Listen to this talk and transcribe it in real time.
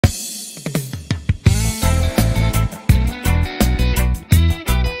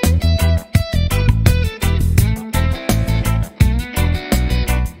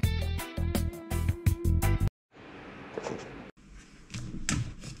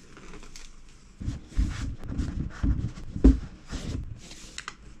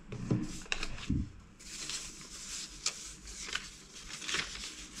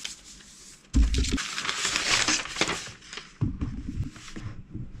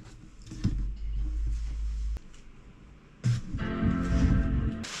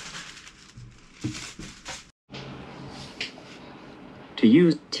To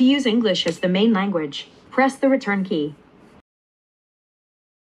use English as the main language, press the return key.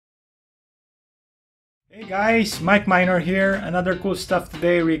 Hey guys, Mike Miner here. Another cool stuff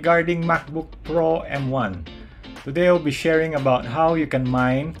today regarding MacBook Pro M1. Today I'll be sharing about how you can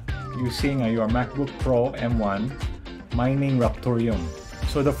mine using your MacBook Pro M1 mining Raptoreum.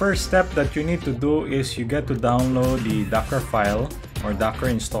 So the first step that you need to do is you get to download the Dockerfile or Docker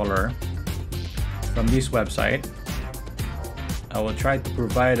installer from this website. I will try to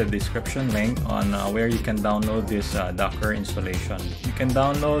provide a description link on where you can download this Docker installation. You can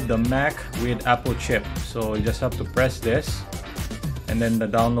download the Mac with Apple chip. So you just have to press this and then the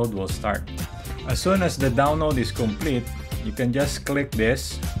download will start. As soon as the download is complete, you can just click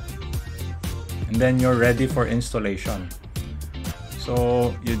this and then you're ready for installation.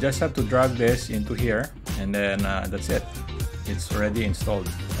 So you just have to drag this into here and then that's it. It's already installed.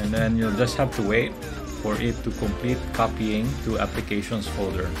 And then you'll just have to wait for it to complete copying to applications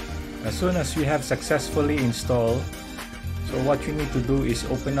folder. As soon as you have successfully installed, so what you need to do is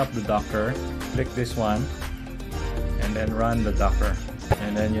open up the Docker, click this one, and then run the Docker.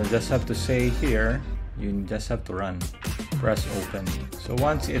 And then you'll just have to say here, you just have to run. Press open. So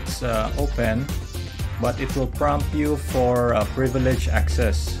once it's open, but it will prompt you for privilege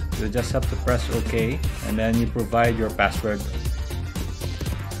access. You just have to press OK, and then you provide your password.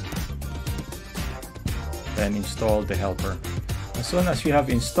 Then install the helper. As soon as you have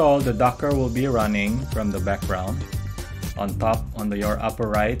installed, the Docker will be running from the background on top on your upper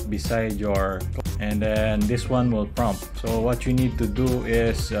right beside your, and then this one will prompt. So what you need to do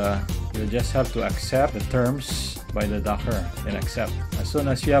is you just have to accept the terms by the Docker and accept. As soon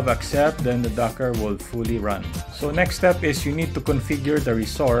as you have accept, then the Docker will fully run. So next step is you need to configure the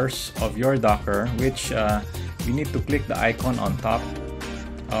resource of your Docker, which you need to click the icon on top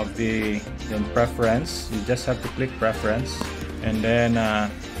of the preference. You just have to click preference, and then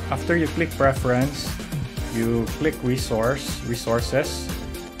after you click preference, you click resources,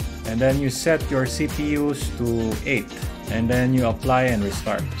 and then you set your CPUs to 8, and then you apply and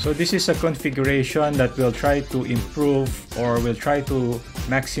restart. So this is a configuration that will try to improve or will try to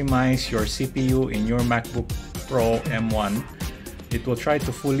maximize your CPU in your MacBook Pro M1. It will try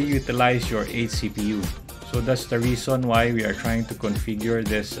to fully utilize your 8 CPU. So that's the reason why we are trying to configure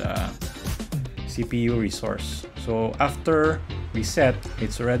this CPU resource. So after we set,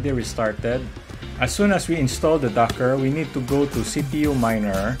 it's already restarted. As soon as we install the Docker, we need to go to CPU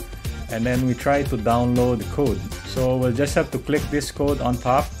Miner, and then we try to download the code. So we'll just have to click this code on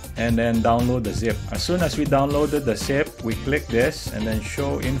top and then download the zip. As soon as we downloaded the zip, we click this and then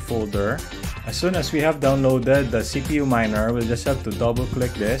show in folder. As soon as we have downloaded the CPU Miner, we'll just have to double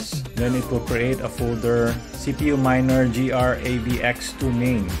click this. Then it will create a folder cpuminer-gr-rtm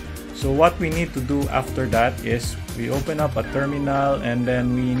main. So what we need to do after that is we open up a terminal, and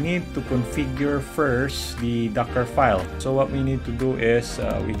then we need to configure first the Dockerfile. So what we need to do is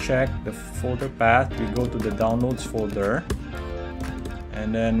we check the folder path, we go to the downloads folder,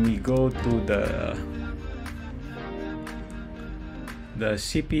 and then we go to the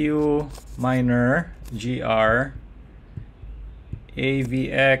CPU Miner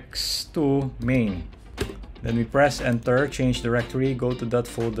gr-avx2 main. Then we press enter, change directory, go to that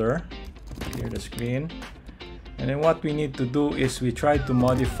folder, clear the screen, and then what we need to do is we try to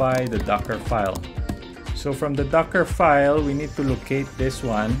modify the Docker file. So from the Docker file, we need to locate this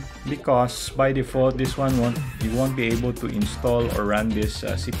one, because by default this one you won't be able to install or run this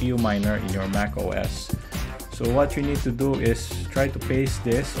CPU Miner in your Mac OS. So what you need to do is try to paste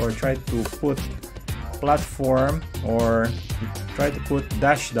this, or try to put platform, or try to put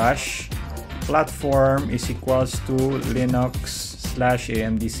 -- platform is equals to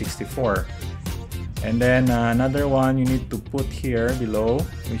Linux/AMD64. And then another one you need to put here below,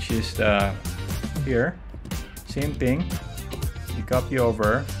 which is here, same thing, you copy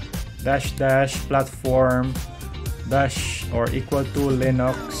over -- platform or equal to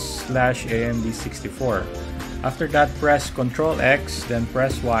Linux/AMD64. After that, press Ctrl X, then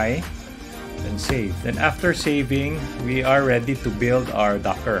press Y, then save. Then after saving, we are ready to build our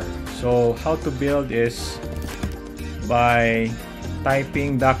Docker. So how to build is by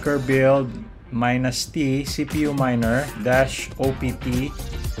typing docker build -t CPU miner -opt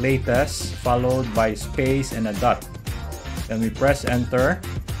latest followed by space and a dot. Then we press enter.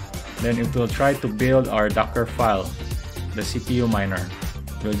 Then it will try to build our Docker file, the CPU Miner.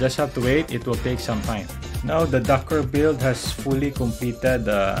 We'll just have to wait, it will take some time. Now the Docker build has fully completed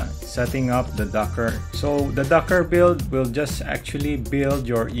setting up the Docker. So the Docker build will just actually build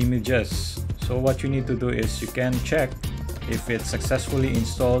your images. So what you need to do is you can check if it's successfully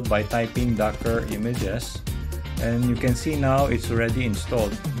installed by typing docker images, And you can see now it's already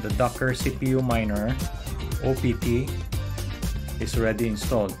installed. The Docker CPU miner OPT is already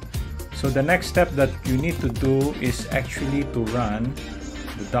installed. So the next step that you need to do is actually to run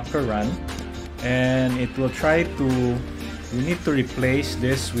the Docker run, and it will try to, you need to replace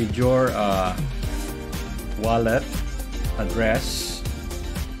this with your wallet address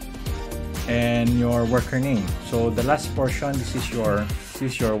and your worker name. So the last portion, this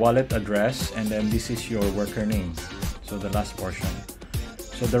is your wallet address, and then this is your worker name. So the last portion.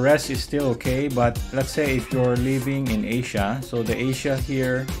 So the rest is still okay, but let's say if you're living in Asia, so the Asia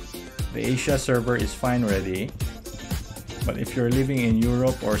here, the Asia server is fine already. But if you're living in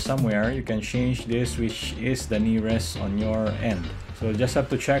Europe or somewhere, you can change this, which is the nearest on your end. So you just have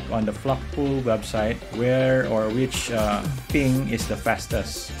to check on the Flockpool website where or which ping is the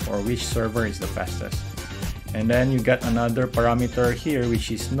fastest, or which server is the fastest. And then you get another parameter here,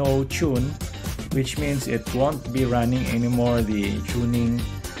 which is no tune, which means it won't be running anymore the tuning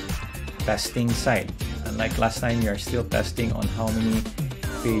testing site. Unlike last time, we are still testing on how many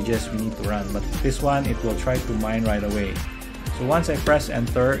pages we need to run, but this one it will try to mine right away. So once I press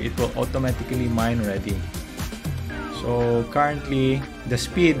enter, it will automatically mine ready. So currently the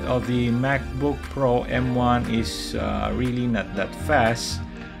speed of the MacBook Pro M1 is really not that fast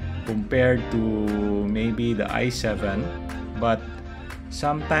compared to maybe the i7, but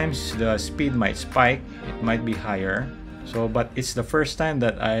sometimes the speed might spike, it might be higher. So but it's the first time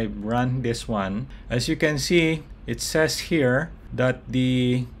that I run this one. As you can see, it says here that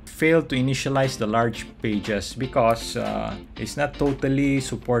the failed to initialize the large pages because it's not totally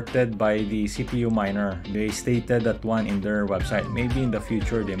supported by the CPU miner. They stated that one in their website. Maybe in the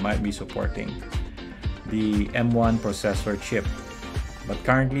future they might be supporting the M1 processor chip, but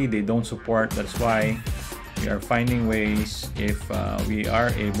currently they don't support. That's why we are finding ways if we are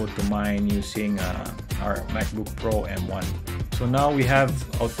able to mine using our MacBook Pro M1. So now we have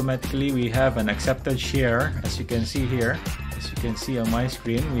an accepted share, as you can see here. As you can see on my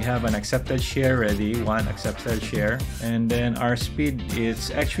screen, we have an accepted share ready, one accepted share, and then our speed is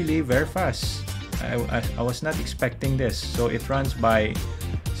actually very fast. I was not expecting this. So it runs by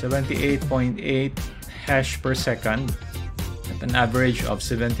 78.8 hash per second at an average of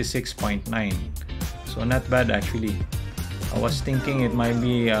 76.9. So not bad actually. I was thinking it might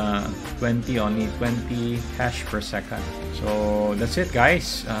be 20 hash per second. So that's it,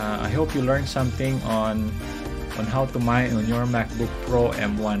 guys. I hope you learned something on how to mine on your MacBook Pro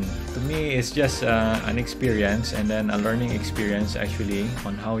M1. To me, it's just an experience and then a learning experience actually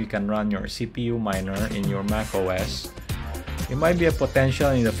on how you can run your CPU miner in your Mac OS. It might be a potential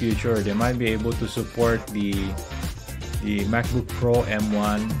in the future. They might be able to support the MacBook Pro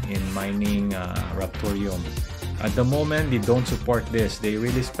M1 in mining Raptoreum. At the moment, they don't support this. They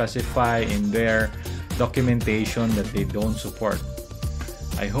really specify in their documentation that they don't support.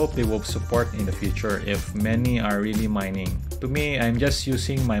 I hope they will support in the future if many are really mining. To me, I'm just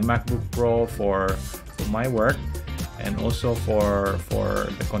using my MacBook Pro for my work and also for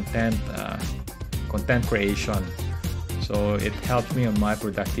the content creation. So it helps me on my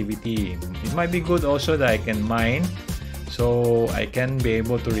productivity. It might be good also that I can mine, so I can be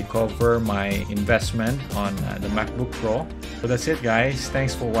able to recover my investment on the MacBook Pro. So that's it, guys.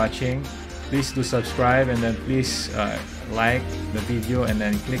 Thanks for watching. Please do subscribe, and then please like the video and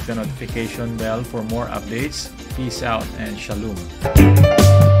then click the notification bell for more updates. Peace out and shalom.